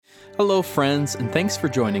Hello, friends, and thanks for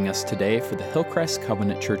joining us today for the Hillcrest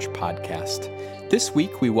Covenant Church podcast. This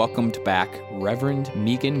week, we welcomed back Reverend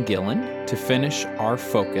Megan Gillen to finish our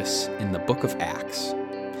focus in the book of Acts.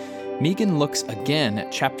 Megan looks again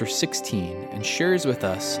at chapter 16 and shares with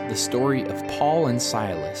us the story of Paul and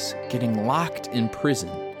Silas getting locked in prison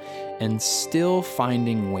and still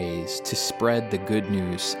finding ways to spread the good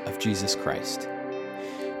news of Jesus Christ.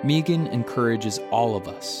 Megan encourages all of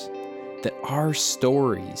us that our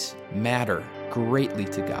stories matter greatly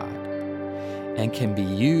to God and can be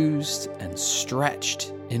used and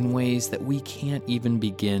stretched in ways that we can't even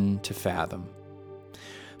begin to fathom.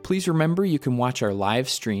 Please remember you can watch our live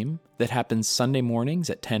stream that happens Sunday mornings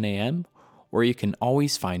at 10 a.m., or you can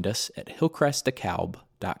always find us at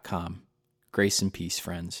hillcrestdekalb.com. Grace and peace,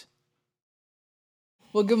 friends.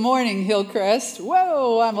 Well, good morning, Hillcrest.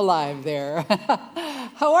 Whoa, I'm alive there.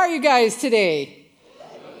 How are you guys today?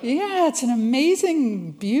 Yeah, it's an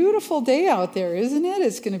amazing, beautiful day out there, isn't it?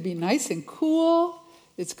 It's going to be nice and cool.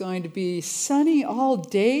 It's going to be sunny all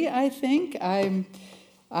day, I think. I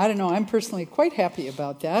don't know, I'm personally quite happy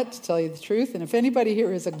about that, to tell you the truth. And if anybody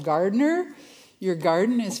here is a gardener, your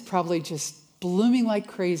garden is probably just blooming like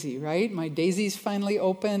crazy, right? My daisies finally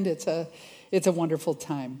opened. It's a wonderful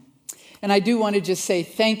time. And I do want to just say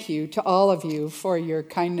thank you to all of you for your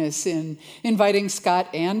kindness in inviting Scott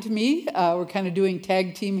and me. We're kind of doing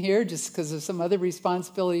tag team here just because of some other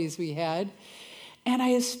responsibilities we had. And I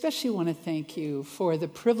especially want to thank you for the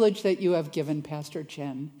privilege that you have given Pastor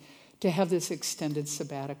Jen to have this extended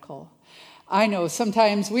sabbatical. I know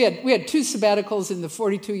sometimes we had two sabbaticals in the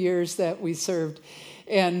 42 years that we served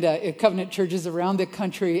and at Covenant churches around the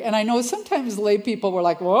country. And I know sometimes lay people were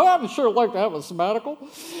like, well, I'm sure like to have a sabbatical.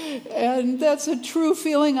 And that's a true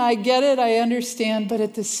feeling. I get it. I understand. But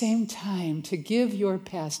at the same time, to give your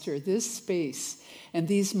pastor this space and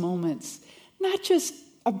these moments, not just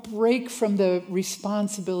a break from the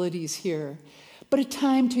responsibilities here, but a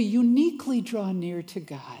time to uniquely draw near to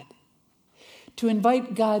God, to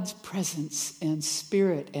invite God's presence and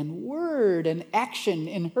spirit and word and action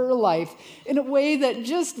in her life in a way that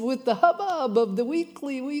just with the hubbub of the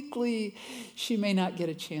weekly, she may not get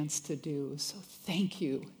a chance to do. So thank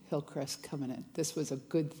you, Hillcrest Covenant. This was a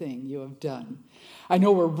good thing you have done. I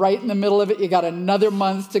know we're right in the middle of it. You got another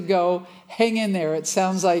month to go. Hang in there. It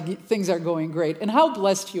sounds like things are going great. And how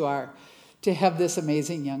blessed you are to have this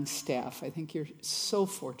amazing young staff. I think you're so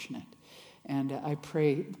fortunate. And I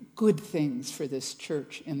pray good things for this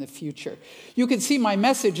church in the future. You can see my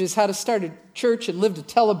message is how to start a church and live to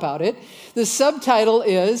tell about it. The subtitle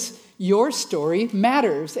is Your Story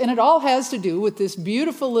Matters. And it all has to do with this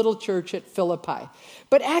beautiful little church at Philippi.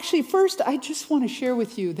 But actually, first, I just want to share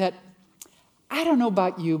with you that I don't know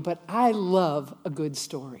about you, but I love a good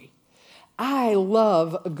story. I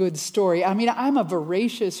love a good story. I mean, I'm a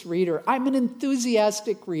voracious reader. I'm an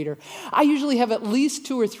enthusiastic reader. I usually have at least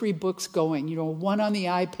 2 or 3 books going. You know, one on the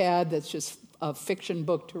iPad that's just a fiction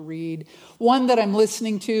book to read. One that I'm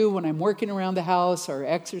listening to when I'm working around the house or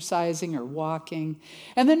exercising or walking.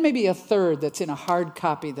 And then maybe a third that's in a hard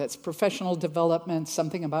copy that's professional development,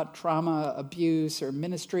 something about trauma, abuse, or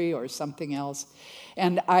ministry, or something else.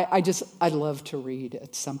 And I love to read.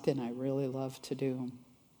 It's something I really love to do.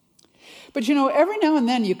 But you know, every now and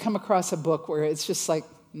then you come across a book where it's just like,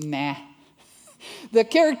 nah. The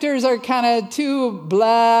characters are kind of too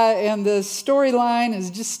blah, and the storyline is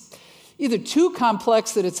just either too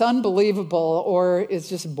complex that it's unbelievable, or it's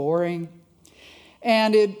just boring.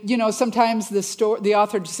 And sometimes the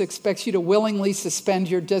author just expects you to willingly suspend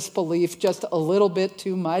your disbelief just a little bit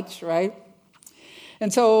too much, right?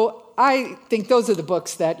 And so I think those are the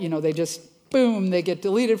books that, they just boom, they get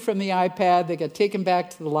deleted from the iPad, they get taken back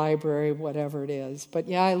to the library, whatever it is. But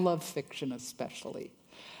yeah, I love fiction especially.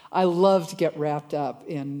 I love to get wrapped up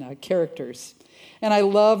in characters. And I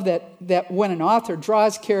love that when an author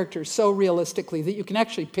draws characters so realistically that you can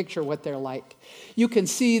actually picture what they're like. You can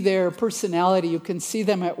see their personality, you can see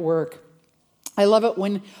them at work. I love it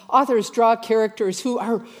when authors draw characters who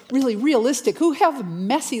are really realistic, who have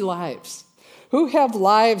messy lives, who have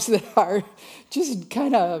lives that are just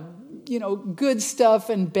kind of good stuff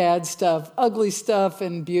and bad stuff, ugly stuff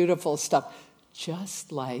and beautiful stuff,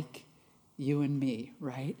 just like you and me,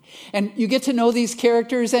 right? And you get to know these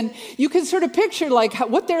characters, and you can sort of picture like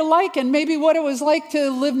what they're like and maybe what it was like to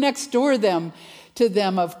live next door to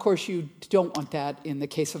them. Of course, you don't want that in the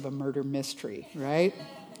case of a murder mystery, right?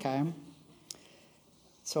 Okay.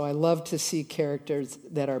 So I love to see characters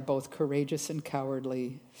that are both courageous and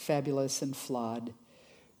cowardly, fabulous and flawed,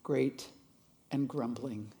 great and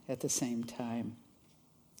grumbling at the same time.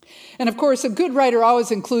 And of course, a good writer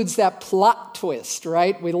always includes that plot twist,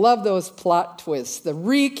 right? We love those plot twists, the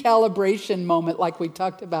recalibration moment like we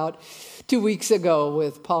talked about 2 weeks ago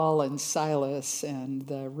with Paul and Silas and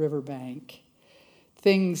the riverbank.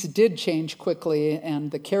 Things did change quickly, and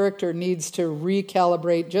the character needs to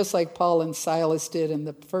recalibrate just like Paul and Silas did in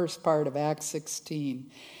the first part of Acts 16.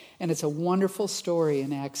 And it's a wonderful story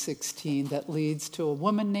in Acts 16 that leads to a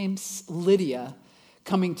woman named Lydia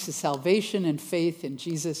coming to salvation and faith in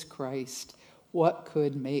Jesus Christ. What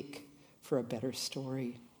could make for a better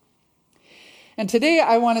story? And today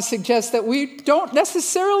I want to suggest that we don't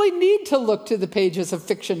necessarily need to look to the pages of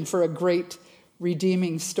fiction for a great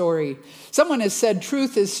redeeming story. Someone has said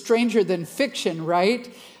truth is stranger than fiction,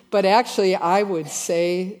 right? But actually, I would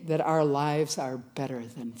say that our lives are better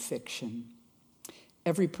than fiction.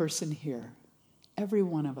 Every person here, every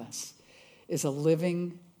one of us, is a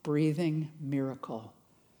living, breathing miracle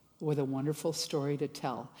with a wonderful story to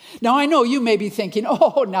tell. Now, I know you may be thinking,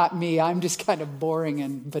 oh, not me, I'm just kind of boring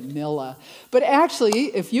and vanilla. But actually,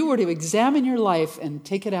 if you were to examine your life and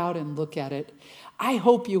take it out and look at it, I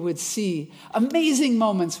hope you would see amazing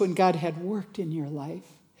moments when God had worked in your life,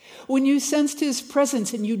 when you sensed his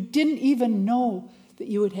presence and you didn't even know that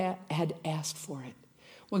you had asked for it,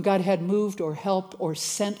 when God had moved or helped or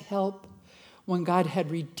sent help, when God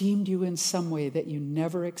had redeemed you in some way that you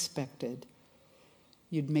never expected.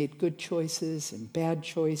 You'd made good choices and bad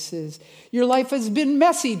choices. Your life has been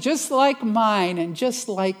messy, just like mine and just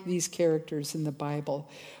like these characters in the Bible.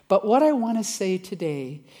 But what I want to say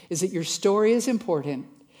today is that your story is important,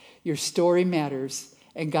 your story matters,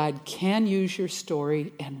 and God can use your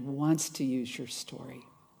story and wants to use your story.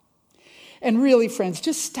 And really, friends,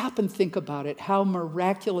 just stop and think about it, how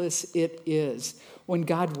miraculous it is when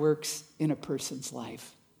God works in a person's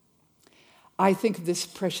life. I think of this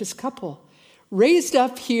precious couple. Raised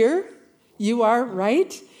up here, you are,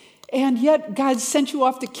 right? And yet God sent you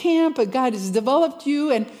off to camp, and God has developed you,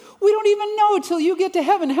 and we don't even know till you get to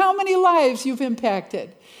heaven how many lives you've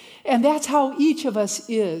impacted. And that's how each of us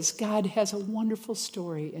is. God has a wonderful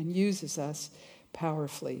story and uses us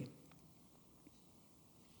powerfully.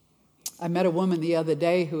 I met a woman the other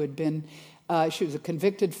day who had been, she was a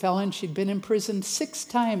convicted felon. She'd been in prison 6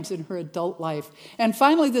 times in her adult life. And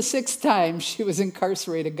finally, the 6th time she was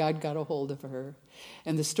incarcerated, God got a hold of her.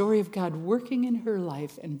 And the story of God working in her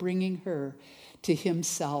life and bringing her to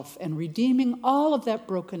himself and redeeming all of that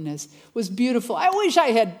brokenness was beautiful. I wish I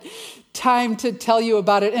had time to tell you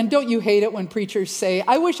about it. And don't you hate it when preachers say,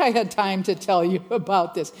 I wish I had time to tell you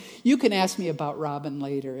about this. You can ask me about Robin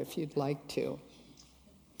later if you'd like to.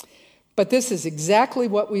 But this is exactly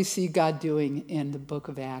what we see God doing in the book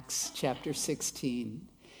of Acts, chapter 16.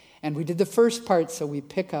 And we did the first part, so we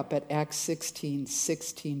pick up at Acts 16,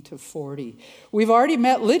 16 to 40. We've already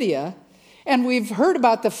met Lydia, and we've heard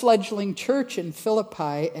about the fledgling church in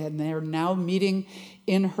Philippi, and they're now meeting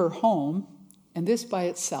in her home. And this by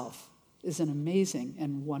itself is an amazing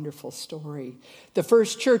and wonderful story. The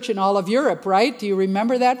first church in all of Europe, right? Do you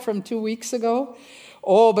remember that from 2 weeks ago?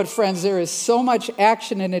 Oh, but friends, there is so much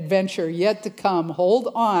action and adventure yet to come.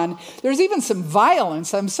 Hold on. There's even some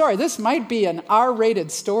violence. I'm sorry, this might be an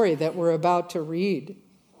R-rated story that we're about to read.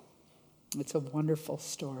 It's a wonderful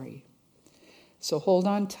story. So hold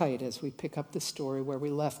on tight as we pick up the story where we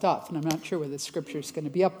left off. And I'm not sure whether the scripture is going to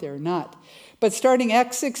be up there or not. But starting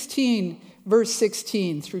Acts 16, verse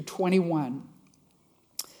 16 through 21.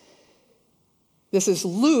 This is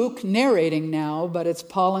Luke narrating now, but it's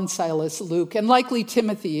Paul and Silas, Luke, and likely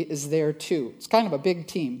Timothy is there too. It's kind of a big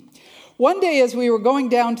team. One day as we were going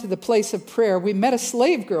down to the place of prayer, we met a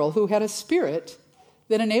slave girl who had a spirit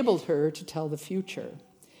that enabled her to tell the future.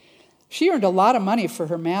 She earned a lot of money for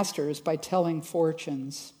her masters by telling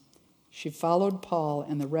fortunes. She followed Paul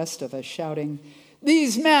and the rest of us, shouting,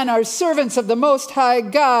 "These men are servants of the Most High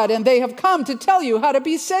God, and they have come to tell you how to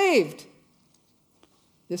be saved."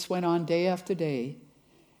 This went on day after day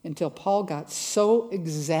until Paul got so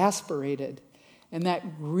exasperated, and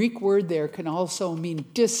that Greek word there can also mean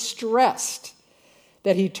distressed,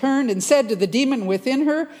 that he turned and said to the demon within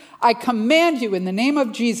her, "I command you in the name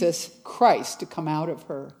of Jesus Christ to come out of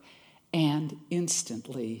her." And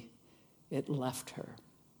instantly it left her.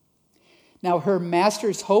 Now her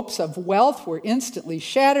master's hopes of wealth were instantly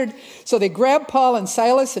shattered, so they grabbed Paul and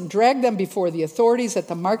Silas and dragged them before the authorities at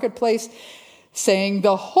the marketplace, saying,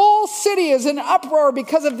 "The whole city is in uproar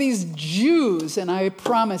because of these Jews." And I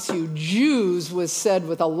promise you, Jews was said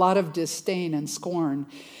with a lot of disdain and scorn.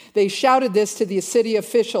 They shouted this to the city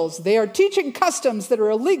officials: "They are teaching customs that are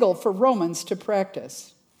illegal for Romans to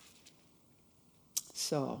practice."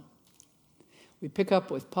 So we pick up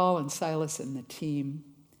with Paul and Silas and the team.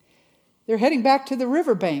 They're heading back to the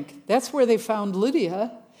riverbank. That's where they found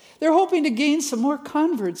Lydia. They're hoping to gain some more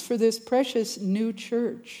converts for this precious new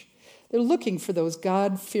church. They're looking for those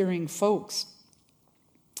God-fearing folks.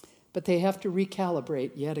 But they have to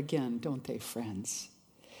recalibrate yet again, don't they, friends?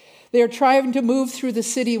 They are trying to move through the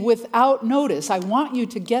city without notice. I want you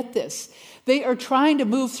to get this. They are trying to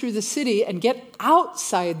move through the city and get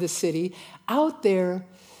outside the city, out there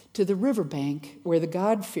to the riverbank where the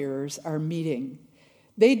God-fearers are meeting.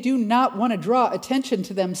 They do not want to draw attention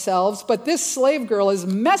to themselves, but this slave girl is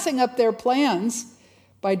messing up their plans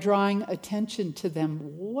by drawing attention to them.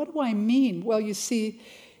 What do I mean? Well, you see,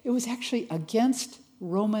 it was actually against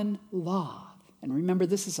Roman law. And remember,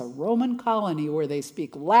 this is a Roman colony where they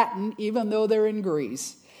speak Latin, even though they're in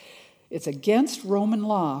Greece. It's against Roman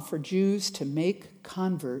law for Jews to make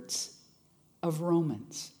converts of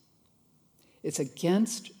Romans. It's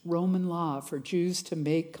against Roman law for Jews to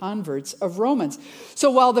make converts of Romans. So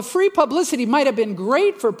while the free publicity might have been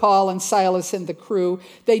great for Paul and Silas and the crew,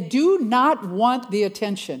 they do not want the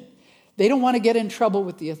attention. They don't want to get in trouble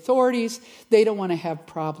with the authorities. They don't want to have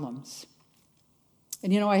problems.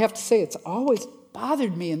 And I have to say, it's always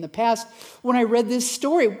bothered me in the past when I read this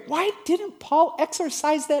story. Why didn't Paul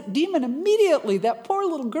exorcise that demon immediately? That poor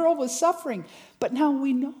little girl was suffering. But now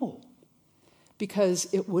we know.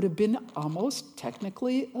 Because it would have been almost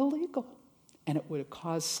technically illegal. And it would have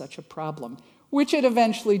caused such a problem, which it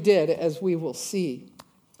eventually did, as we will see.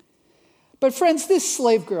 But friends, this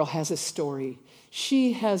slave girl has a story.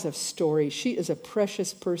 She has a story. She is a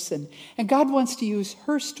precious person. And God wants to use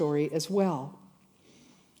her story as well.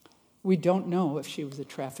 We don't know if she was a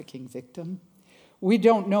trafficking victim. We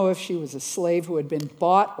don't know if she was a slave who had been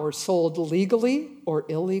bought or sold legally or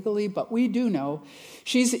illegally, but we do know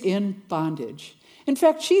she's in bondage. In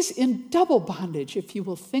fact, she's in double bondage, if you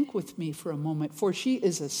will think with me for a moment, for she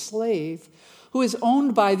is a slave who is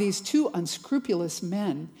owned by these two unscrupulous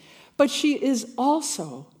men, but she is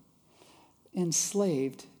also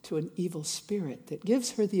enslaved to an evil spirit that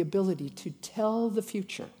gives her the ability to tell the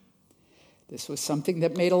future. This was something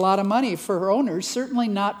that made a lot of money for her owners, certainly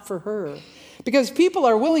not for her. Because people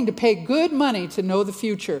are willing to pay good money to know the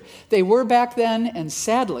future. They were back then, and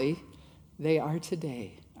sadly, they are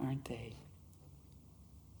today, aren't they?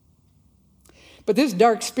 But this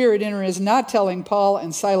dark spirit in her is not telling Paul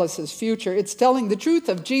and Silas's future. It's telling the truth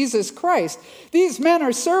of Jesus Christ. These men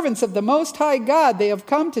are servants of the Most High God. They have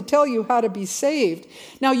come to tell you how to be saved.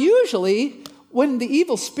 Now, usually, when the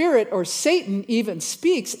evil spirit or Satan even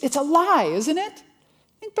speaks, it's a lie, isn't it?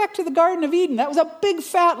 Think back to the Garden of Eden. That was a big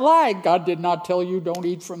fat lie. God did not tell you don't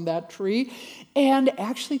eat from that tree. And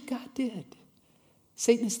actually, God did.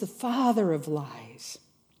 Satan is the father of lies.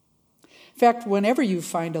 In fact, whenever you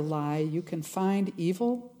find a lie, you can find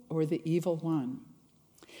evil or the evil one.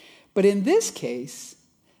 But in this case,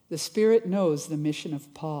 the Spirit knows the mission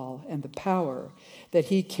of Paul and the power that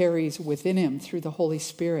he carries within him through the Holy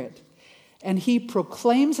Spirit. And he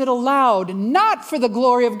proclaims it aloud, not for the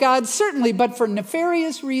glory of God, certainly, but for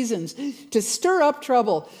nefarious reasons, to stir up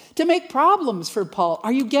trouble, to make problems for Paul.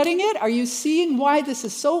 Are you getting it? Are you seeing why this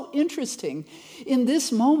is so interesting in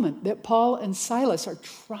this moment that Paul and Silas are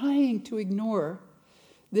trying to ignore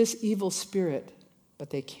this evil spirit, but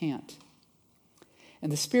they can't?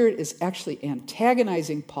 And the spirit is actually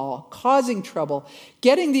antagonizing Paul, causing trouble,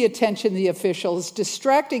 getting the attention of the officials,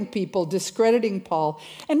 distracting people, discrediting Paul.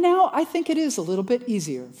 And now I think it is a little bit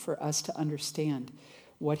easier for us to understand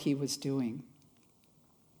what he was doing.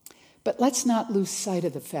 But let's not lose sight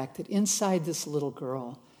of the fact that inside this little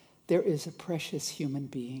girl, there is a precious human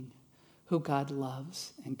being who God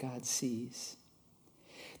loves and God sees.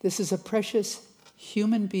 This is a precious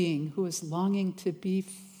human being who is longing to be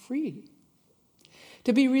free,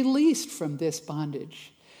 to be released from this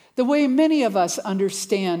bondage. The way many of us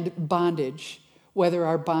understand bondage, whether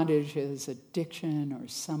our bondage is addiction or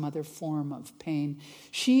some other form of pain,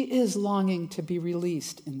 she is longing to be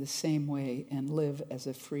released in the same way and live as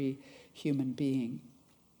a free human being.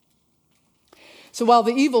 So while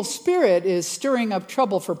the evil spirit is stirring up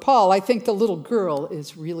trouble for Paul, I think the little girl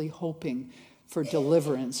is really hoping for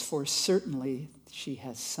deliverance, for certainly she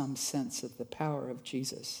has some sense of the power of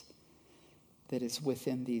Jesus that is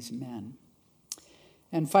within these men.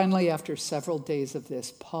 And finally, after several days of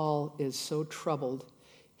this, Paul is so troubled,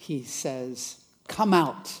 he says, "Come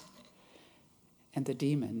out." And the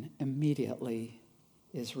demon immediately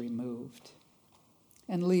is removed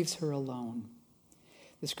and leaves her alone.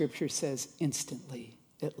 The scripture says instantly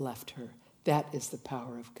it left her. That is the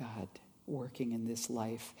power of God working in this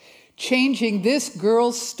life, changing this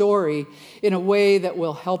girl's story in a way that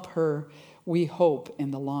will help her, we hope,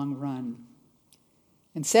 in the long run.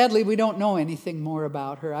 And sadly, we don't know anything more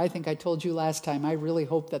about her. I think I told you last time, I really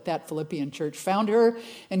hope that Philippian church found her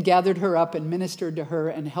and gathered her up and ministered to her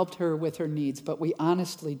and helped her with her needs. But we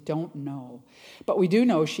honestly don't know. But we do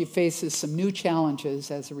know she faces some new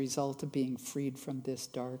challenges as a result of being freed from this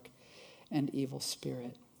dark and evil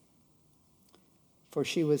spirit. For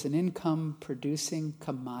she was an income-producing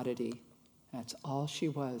commodity. That's all she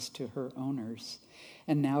was to her owners.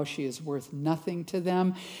 And now she is worth nothing to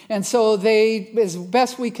them. And so they, as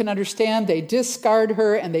best we can understand, they discard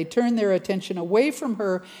her and they turn their attention away from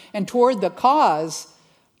her and toward the cause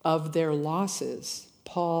of their losses,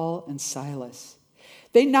 Paul and Silas.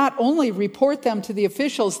 They not only report them to the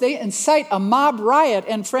officials, they incite a mob riot.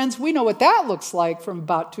 And friends, we know what that looks like from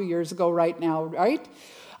about 2 years ago right now, right?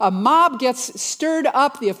 A mob gets stirred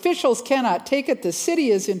up. The officials cannot take it. The city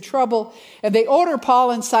is in trouble. And they order Paul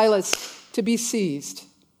and Silas to be seized.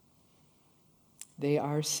 They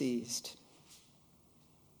are seized.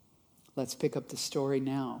 Let's pick up the story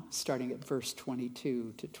now, starting at verse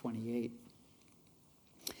 22 to 28.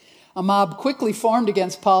 A mob quickly formed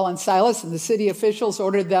against Paul and Silas, and the city officials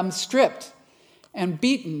ordered them stripped and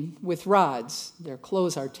beaten with rods. Their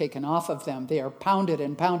clothes are taken off of them. They are pounded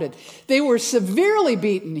and pounded. They were severely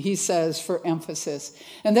beaten, he says, for emphasis.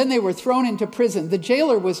 And then they were thrown into prison. The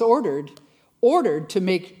jailer was ordered to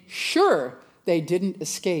make sure they didn't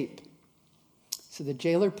escape. So the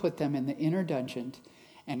jailer put them in the inner dungeon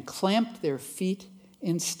and clamped their feet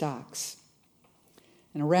in stocks.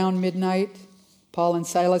 And around midnight, Paul and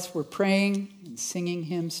Silas were praying and singing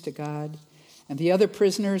hymns to God, and the other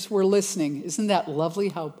prisoners were listening. Isn't that lovely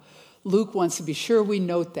how Luke wants to be sure we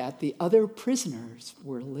note that? The other prisoners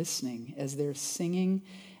were listening as they're singing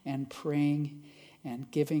and praying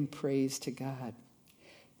and giving praise to God.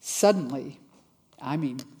 Suddenly,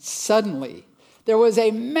 there was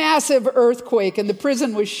a massive earthquake and the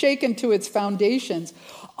prison was shaken to its foundations.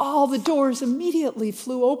 All the doors immediately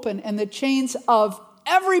flew open and the chains of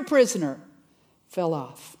every prisoner fell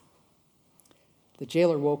off. The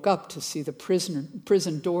jailer woke up to see the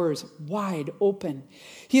prison doors wide open.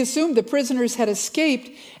 He assumed the prisoners had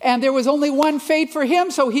escaped and there was only one fate for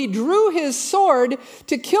him, so he drew his sword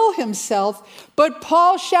to kill himself. But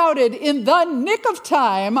Paul shouted in the nick of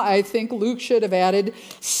time, I think Luke should have added,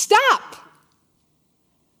 "Stop!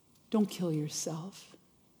 Don't kill yourself.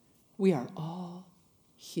 We are all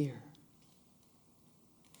here."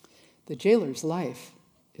 The jailer's life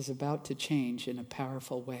is about to change in a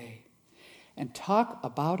powerful way. And talk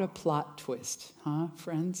about a plot twist, huh,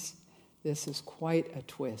 friends? This is quite a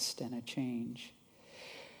twist and a change.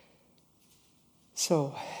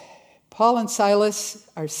 So, Paul and Silas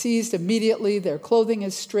are seized immediately. Their clothing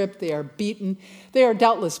is stripped. They are beaten. They are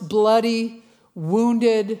doubtless bloody,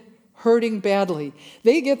 wounded, hurting badly.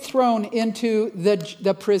 They get thrown into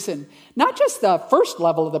the prison. Not just the first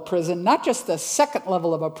level of the prison, not just the second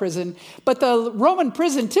level of a prison, but the Roman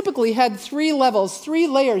prison typically had 3 levels, 3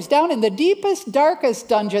 layers. Down in the deepest, darkest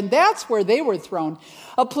dungeon, that's where they were thrown.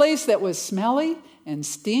 A place that was smelly and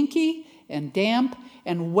stinky and damp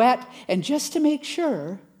and wet. And just to make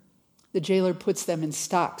sure, the jailer puts them in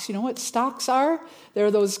stocks. You know what stocks are?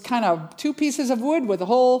 They're those kind of 2 pieces of wood with 2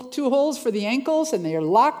 holes for the ankles, and they are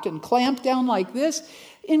locked and clamped down like this.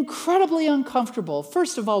 Incredibly uncomfortable.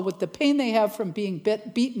 First of all, with the pain they have from being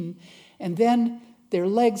beaten, and then their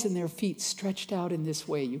legs and their feet stretched out in this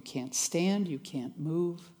way. You can't stand, you can't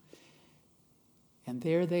move. And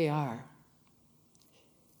there they are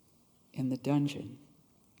in the dungeon.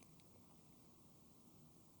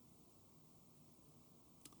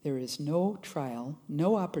 There is no trial,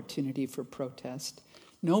 no opportunity for protest,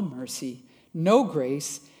 no mercy, no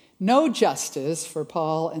grace, no justice for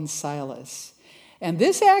Paul and Silas. And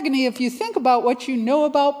this agony, if you think about what you know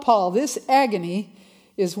about Paul, this agony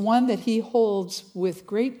is one that he holds with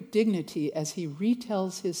great dignity as he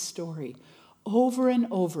retells his story over and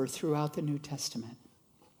over throughout the New Testament.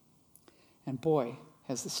 And boy,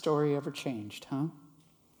 has the story ever changed, huh?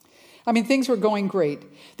 I mean, things were going great.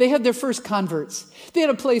 They had their first converts. They had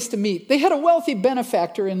a place to meet. They had a wealthy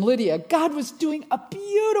benefactor in Lydia. God was doing a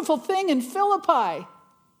beautiful thing in Philippi.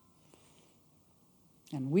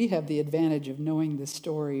 And we have the advantage of knowing the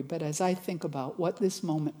story. But as I think about what this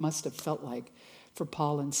moment must have felt like for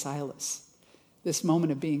Paul and Silas, this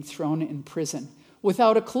moment of being thrown in prison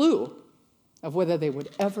without a clue of whether they would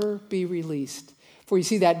ever be released. For you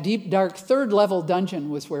see, that deep, dark, 3rd-level dungeon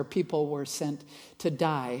was where people were sent to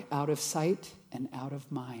die out of sight and out of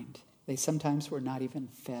mind. They sometimes were not even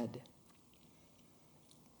fed.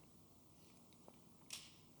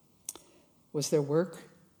 Was their work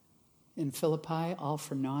in Philippi all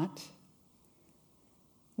for naught?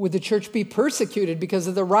 Would the church be persecuted because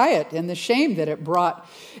of the riot and the shame that it brought?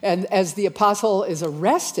 And as the apostle is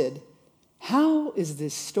arrested, how is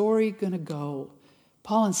this story going to go?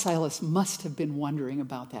 Paul and Silas must have been wondering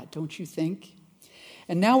about that, don't you think?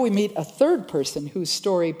 And now we meet a third person whose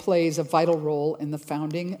story plays a vital role in the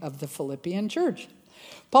founding of the Philippian church.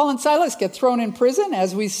 Paul and Silas get thrown in prison.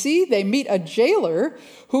 As we see, they meet a jailer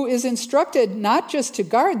who is instructed not just to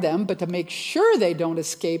guard them, but to make sure they don't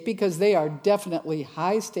escape because they are definitely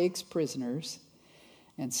high-stakes prisoners.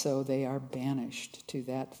 And so they are banished to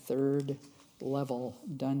that third-level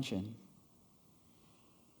dungeon.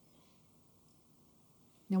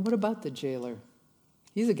 Now, what about the jailer?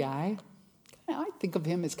 He's a guy. I think of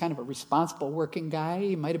him as kind of a responsible working guy.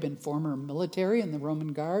 He might have been former military in the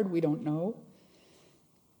Roman Guard. We don't know.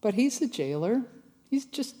 But he's the jailer. He's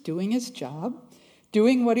just doing his job,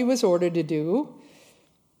 doing what he was ordered to do.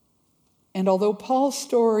 And although Paul's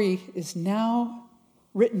story is now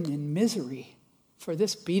written in misery for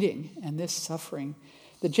this beating and this suffering,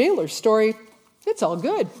 the jailer's story, it's all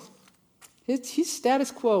good. He's status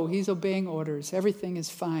quo. He's obeying orders. Everything is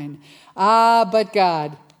fine. But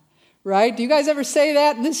God. Right? Do you guys ever say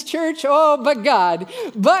that in this church? Oh, but God.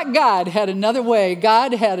 But God had another way.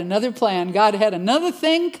 God had another plan. God had another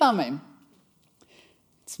thing coming.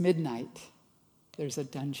 It's midnight. There's a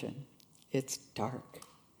dungeon. It's dark.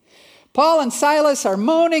 Paul and Silas are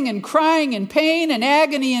moaning and crying in pain and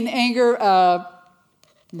agony and anger.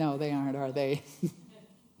 No, they aren't, are they?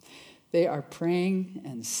 They are praying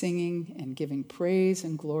and singing and giving praise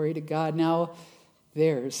and glory to God. Now,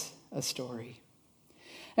 there's a story.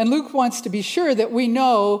 And Luke wants to be sure that we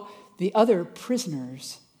know the other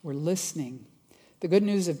prisoners were listening. The good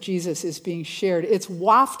news of Jesus is being shared. It's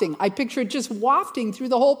wafting. I picture it just wafting through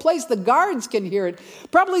the whole place. The guards can hear it.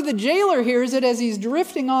 Probably the jailer hears it as he's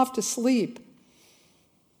drifting off to sleep.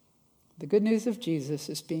 The good news of Jesus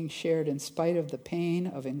is being shared in spite of the pain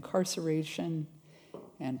of incarceration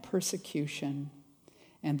and persecution.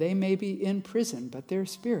 And they may be in prison, but their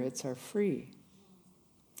spirits are free.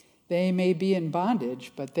 They may be in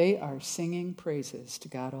bondage, but they are singing praises to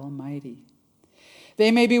God Almighty.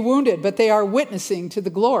 They may be wounded, but they are witnessing to the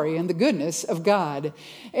glory and the goodness of God.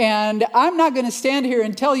 And I'm not going to stand here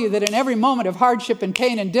and tell you that in every moment of hardship and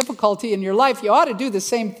pain and difficulty in your life, you ought to do the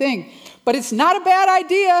same thing. But it's not a bad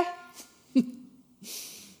idea.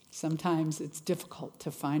 Sometimes it's difficult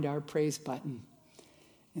to find our praise button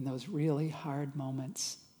in those really hard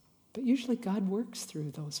moments. But usually God works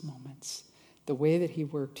through those moments the way that he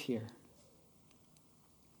worked here.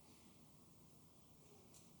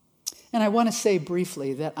 And I want to say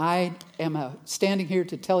briefly that I am standing here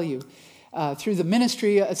to tell you through the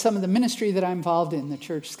ministry, some of the ministry that I'm involved in, the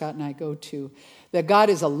church Scott and I go to, that God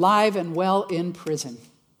is alive and well in prison.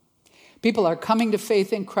 People are coming to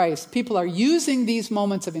faith in Christ. People are using these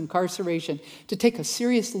moments of incarceration to take a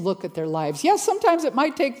serious look at their lives. Yes, sometimes it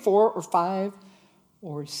might take 4 or 5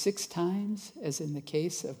 or 6 times, as in the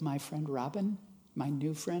case of my friend Robin, my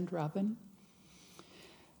new friend Robin.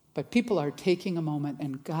 But people are taking a moment,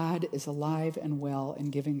 and God is alive and well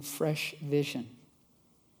and giving fresh vision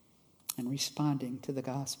and responding to the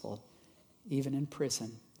gospel, even in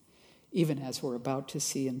prison, even as we're about to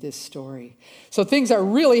see in this story. So things are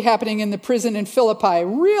really happening in the prison in Philippi,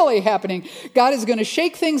 really happening. God is going to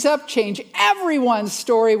shake things up, change everyone's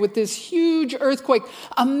story with this huge earthquake,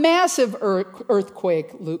 a massive earthquake,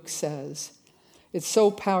 Luke says. It's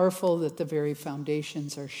so powerful that the very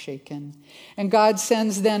foundations are shaken. And God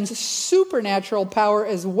sends then supernatural power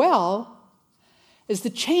as well as the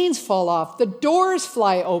chains fall off, the doors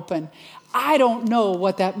fly open. I don't know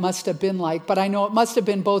what that must have been like, but I know it must have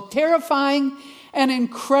been both terrifying and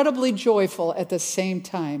incredibly joyful at the same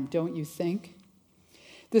time, don't you think?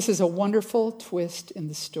 This is a wonderful twist in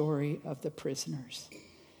the story of the prisoners,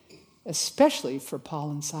 especially for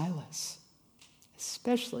Paul and Silas.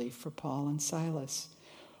 Especially for Paul and Silas.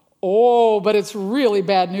 Oh, but it's really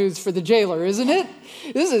bad news for the jailer, isn't it?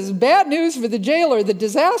 This is bad news for the jailer. The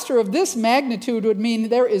disaster of this magnitude would mean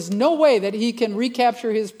there is no way that he can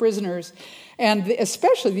recapture his prisoners, and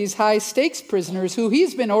especially these high-stakes prisoners who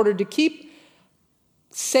he's been ordered to keep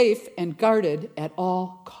safe and guarded at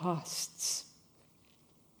all costs.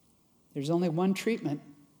 There's only one treatment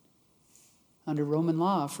under Roman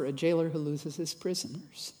law for a jailer who loses his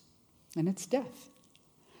prisoners, and it's death.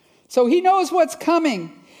 So he knows what's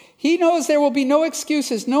coming. He knows there will be no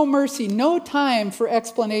excuses, no mercy, no time for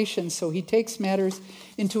explanation. So he takes matters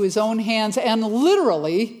into his own hands and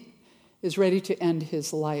literally is ready to end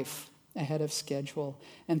his life ahead of schedule.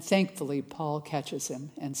 And thankfully, Paul catches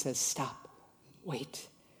him and says, "Stop, wait,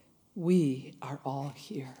 we are all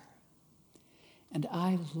here." And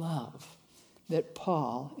I love that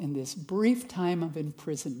Paul, in this brief time of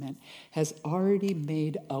imprisonment, has already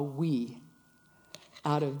made a we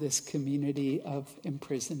out of this community of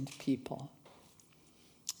imprisoned people.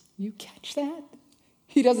 You catch that?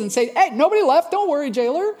 He doesn't say, hey, nobody left, don't worry,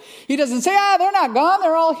 jailer. He doesn't say, they're not gone,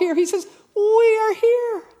 they're all here. He says, we are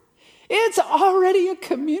here. It's already a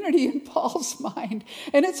community in Paul's mind.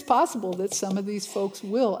 And it's possible that some of these folks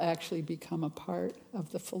will actually become a part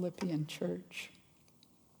of the Philippian church.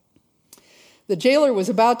 The jailer was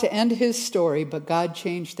about to end his story, but God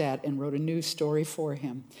changed that and wrote a new story for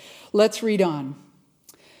him. Let's read on.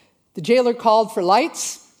 The jailer called for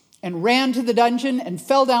lights and ran to the dungeon and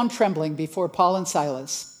fell down trembling before Paul and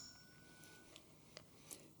Silas.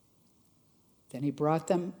 Then he brought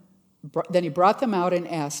them out and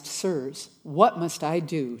asked, Sirs, what must I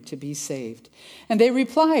do to be saved? And they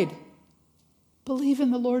replied, believe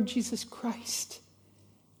in the Lord Jesus Christ,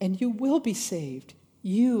 and you will be saved,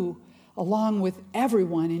 you along with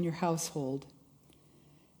everyone in your household.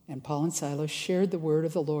 And Paul and Silas shared the word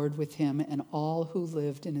of the Lord with him and all who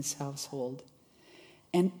lived in his household.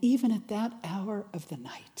 And even at that hour of the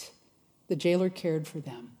night, the jailer cared for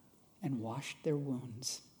them and washed their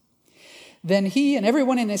wounds. Then he and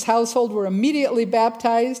everyone in his household were immediately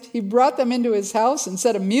baptized. He brought them into his house and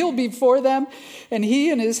set a meal before them. And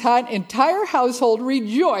he and his entire household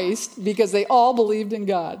rejoiced because they all believed in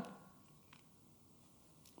God.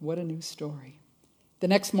 What a new story. The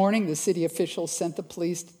next morning, the city officials sent the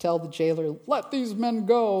police to tell the jailer, let these men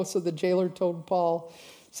go. So the jailer told Paul,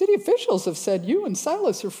 city officials have said you and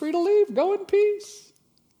Silas are free to leave. Go in peace.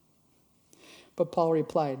 But Paul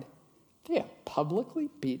replied, they have publicly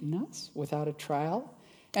beaten us without a trial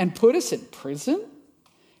and put us in prison.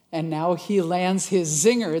 And now he lands his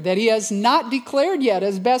zinger that he has not declared yet,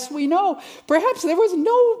 as best we know. Perhaps there was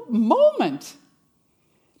no moment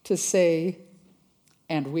to say,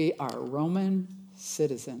 and we are Roman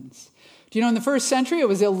citizens. Do you know in the first century it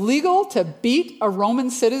was illegal to beat a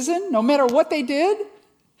Roman citizen no matter what they did?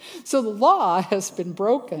 So the law has been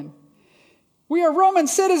broken. We are Roman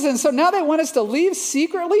citizens, so now they want us to leave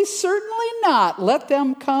secretly? Certainly not. Let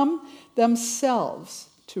them come themselves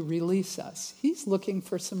to release us. He's looking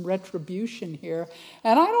for some retribution here,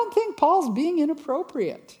 and I don't think Paul's being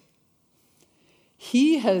inappropriate.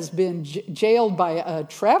 He has been jailed by a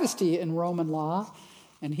travesty in Roman law,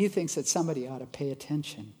 and he thinks that somebody ought to pay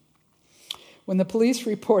attention. When the police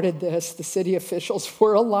reported this, the city officials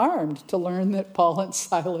were alarmed to learn that Paul and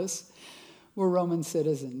Silas were Roman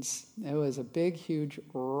citizens. It was a big, huge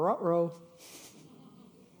ruh-roh.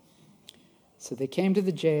 So they came to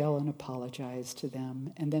the jail and apologized to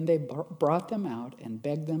them, and then they brought them out and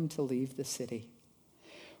begged them to leave the city.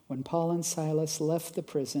 When Paul and Silas left the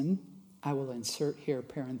prison, I will insert here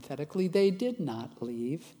parenthetically, they did not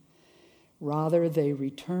leave. Rather, they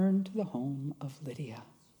returned to the home of Lydia.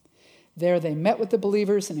 There they met with the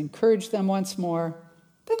believers and encouraged them once more.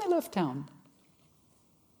 Then they left town.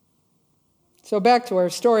 So back to our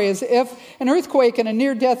story. As if an earthquake and a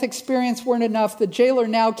near-death experience weren't enough, the jailer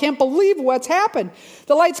now can't believe what's happened.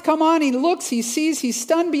 The lights come on, he looks, he sees, he's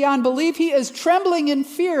stunned beyond belief. He is trembling in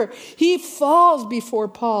fear. He falls before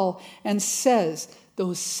Paul and says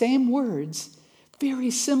those same words,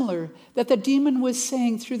 very similar, that the demon was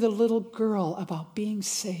saying through the little girl about being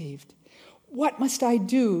saved. What must I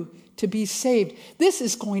do to be saved? This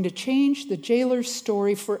is going to change the jailer's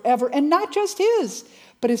story forever, and not just his,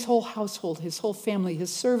 but his whole household, his whole family,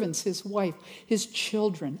 his servants, his wife, his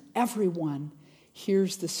children. Everyone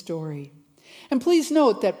hears the story. And please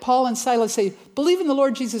note that Paul and Silas say, believe in the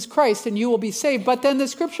Lord Jesus Christ and you will be saved. But then the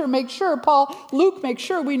scripture makes sure, Luke makes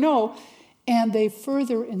sure we know, and they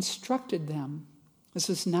further instructed them. This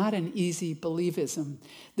was not an easy believism.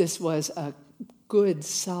 This was a good,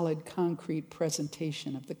 solid, concrete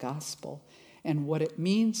presentation of the gospel and what it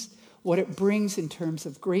means, what it brings in terms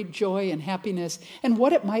of great joy and happiness, and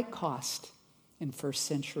what it might cost in first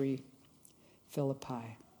century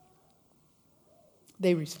Philippi.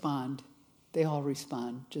 They respond. They all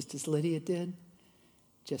respond, just as Lydia did,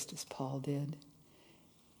 just as Paul did,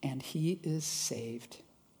 and he is saved.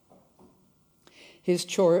 His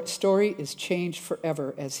story is changed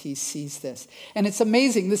forever as he sees this. And it's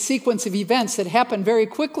amazing, the sequence of events that happen very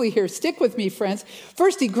quickly here. Stick with me, friends.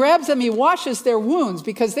 First, he grabs them, he washes their wounds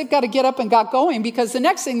because they've got to get up and got going, because the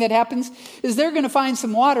next thing that happens is they're going to find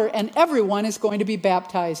some water and everyone is going to be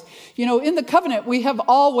baptized. You know, in the covenant, we have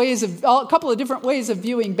a couple of different ways of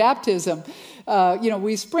viewing baptism.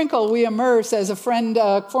 We sprinkle, we immerse, as a friend,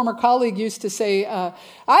 former colleague used to say,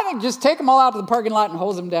 I think just take them all out to the parking lot and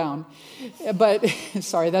hose them down. But,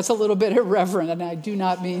 sorry, that's a little bit irreverent, and I do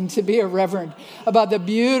not mean to be irreverent about the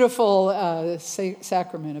beautiful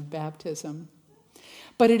sacrament of baptism.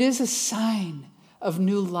 But it is a sign of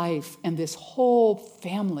new life, and this whole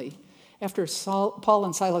family, after Paul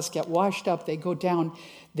and Silas get washed up, they go down,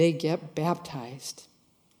 they get baptized.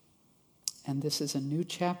 And this is a new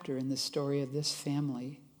chapter in the story of this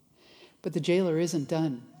family. But the jailer isn't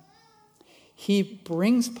done. He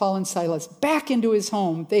brings Paul and Silas back into his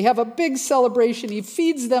home. They have a big celebration. He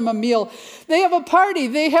feeds them a meal. They have a party.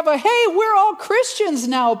 They have a, hey, we're all Christians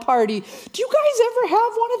now party. Do you guys ever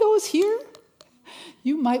have one of those here?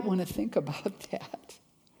 You might want to think about that.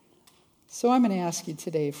 So I'm going to ask you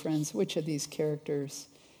today, friends, which of these characters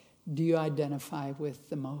do you identify with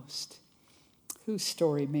the most? Whose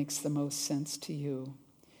story makes the most sense to you?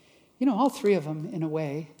 You know, all three of them, in a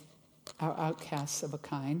way, are outcasts of a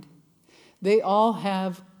kind. They all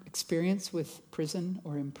have experience with prison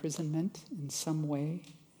or imprisonment in some way.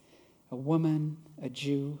 A woman, a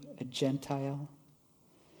Jew, a Gentile.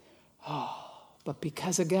 But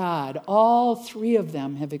because of God, all three of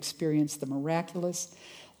them have experienced the miraculous,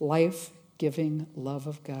 life-giving love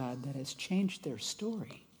of God that has changed their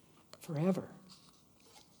story forever.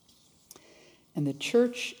 And the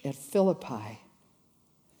church at Philippi,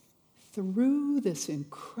 through this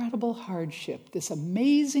incredible hardship, this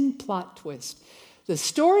amazing plot twist, the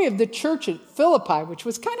story of the church at Philippi, which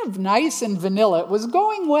was kind of nice and vanilla, it was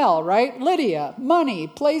going well, right? Lydia, money,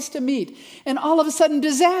 place to meet, and all of a sudden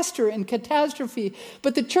disaster and catastrophe.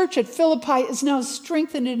 But the church at Philippi is now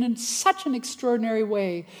strengthened in such an extraordinary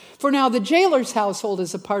way. For now, the jailer's household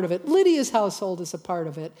is a part of it. Lydia's household is a part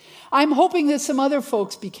of it. I'm hoping that some other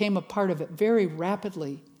folks became a part of it very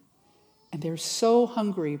rapidly. And they're so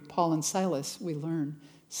hungry, Paul and Silas, we learn,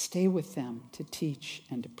 stay with them to teach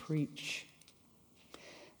and to preach.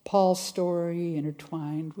 Paul's story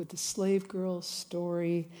intertwined with the slave girl's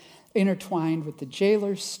story, intertwined with the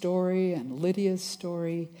jailer's story and Lydia's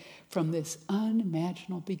story. From this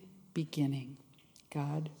unimaginable beginning,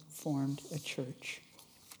 God formed a church.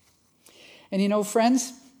 And you know,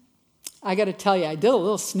 friends, I got to tell you, I did a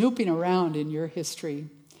little snooping around in your history.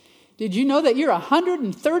 Did you know that you're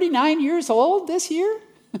 139 years old this year?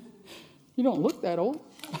 You don't look that old.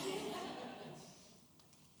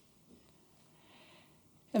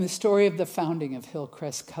 And the story of the founding of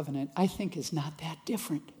Hillcrest Covenant, I think, is not that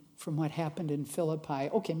different from what happened in Philippi.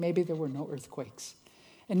 Okay, maybe there were no earthquakes,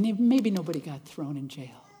 and maybe nobody got thrown in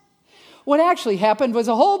jail. What actually happened was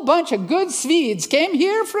a whole bunch of good Swedes came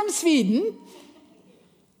here from Sweden,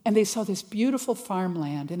 and they saw this beautiful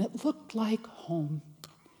farmland, and it looked like home.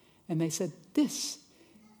 And they said, this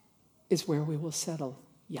is where we will settle,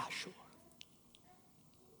 Yahshua.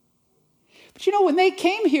 But you know, when they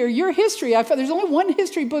came here, your history, there's only one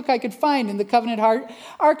history book I could find in the Covenant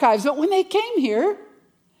archives, but when they came here,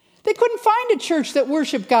 they couldn't find a church that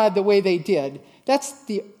worshiped God the way they did. That's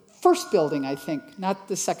the first building, I think, not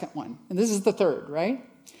the second one. And this is the third, right?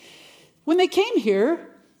 When they came here,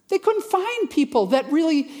 they couldn't find people that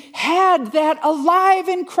really had that alive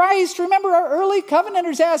in Christ. Remember, our early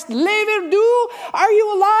covenanters asked, Lever du? Are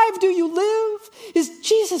you alive? Do you live? Is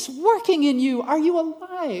Jesus working in you? Are you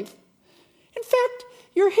alive? In fact,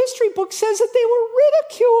 your history book says that they were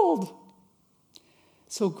ridiculed.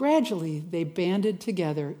 So gradually, they banded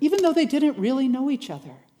together, even though they didn't really know each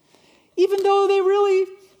other, even though they really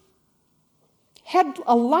had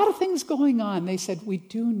a lot of things going on. They said, we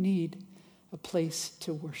do need a place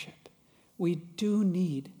to worship. We do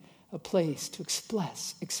need a place to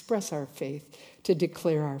express our faith, to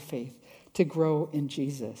declare our faith, to grow in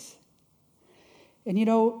Jesus. And you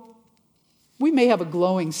know, we may have a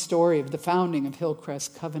glowing story of the founding of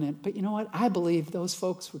Hillcrest Covenant, but you know what? I believe those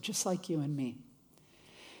folks were just like you and me.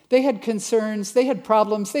 They had concerns, they had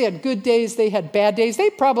problems, they had good days, they had bad days.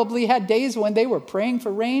 They probably had days when they were praying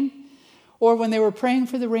for rain or when they were praying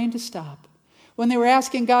for the rain to stop. When they were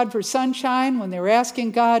asking God for sunshine, when they were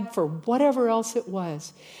asking God for whatever else it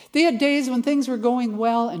was. They had days when things were going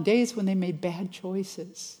well and days when they made bad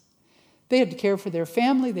choices. They had to care for their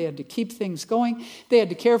family. They had to keep things going. They had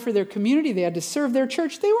to care for their community. They had to serve their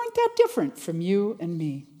church. They weren't that different from you and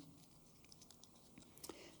me.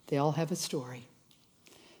 They all have a story.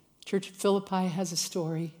 Church at Philippi has a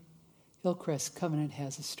story. Hillcrest Covenant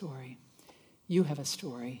has a story. You have a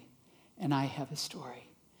story, and I have a story.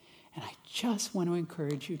 And I just want to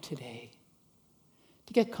encourage you today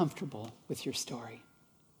to get comfortable with your story,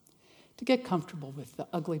 to get comfortable with the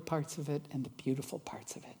ugly parts of it and the beautiful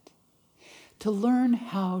parts of it, to learn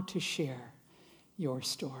how to share your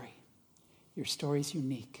story. Your story is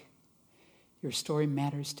unique. Your story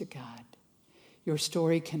matters to God. Your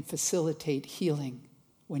story can facilitate healing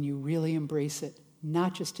when you really embrace it,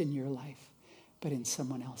 not just in your life, but in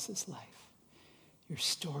someone else's life. Your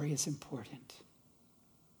story is important.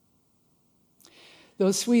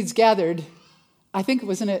 those Swedes gathered, I think,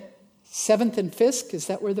 wasn't it 7th and Fisk? Is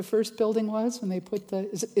that where the first building was when they put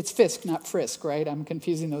it's Fisk, not Frisk, right? I'm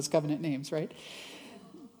confusing those covenant names, right?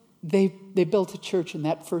 They built a church, and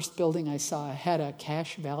that first building I saw had a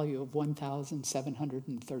cash value of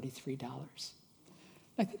 $1,733.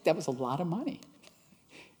 I think that was a lot of money.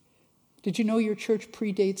 Did you know your church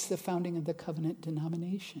predates the founding of the covenant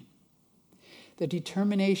denomination? The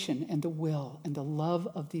determination and the will and the love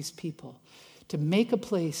of these people to make a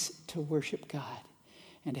place to worship God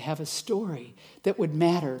and to have a story that would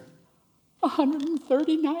matter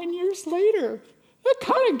 139 years later. That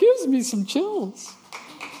kind of gives me some chills.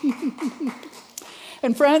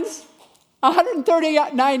 And friends,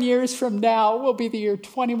 139 years from now will be the year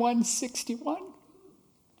 2161.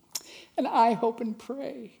 And I hope and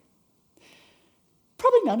pray.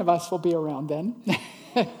 Probably none of us will be around then.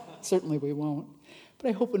 Certainly we won't. But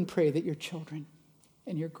I hope and pray that your children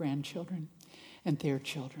and your grandchildren and their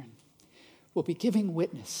children will be giving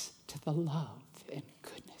witness to the love and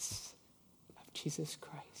goodness of Jesus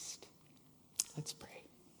Christ. Let's pray.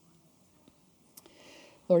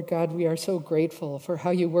 Lord God, we are so grateful for how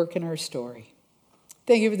you work in our story.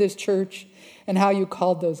 Thank you for this church and how you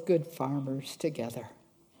called those good farmers together.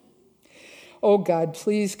 Oh God,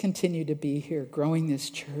 please continue to be here, growing this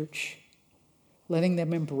church, letting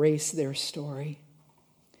them embrace their story,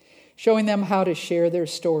 showing them how to share their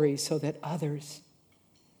story so that others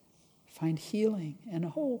find healing and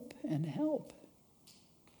hope and help.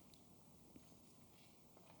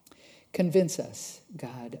 Convince us,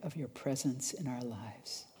 God, of your presence in our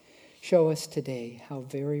lives. Show us today how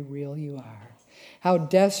very real you are, how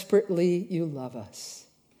desperately you love us,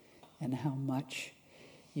 and how much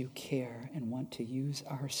you care and want to use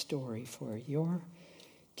our story for your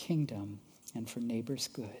kingdom and for neighbors'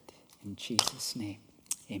 good. In Jesus' name,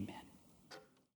 amen.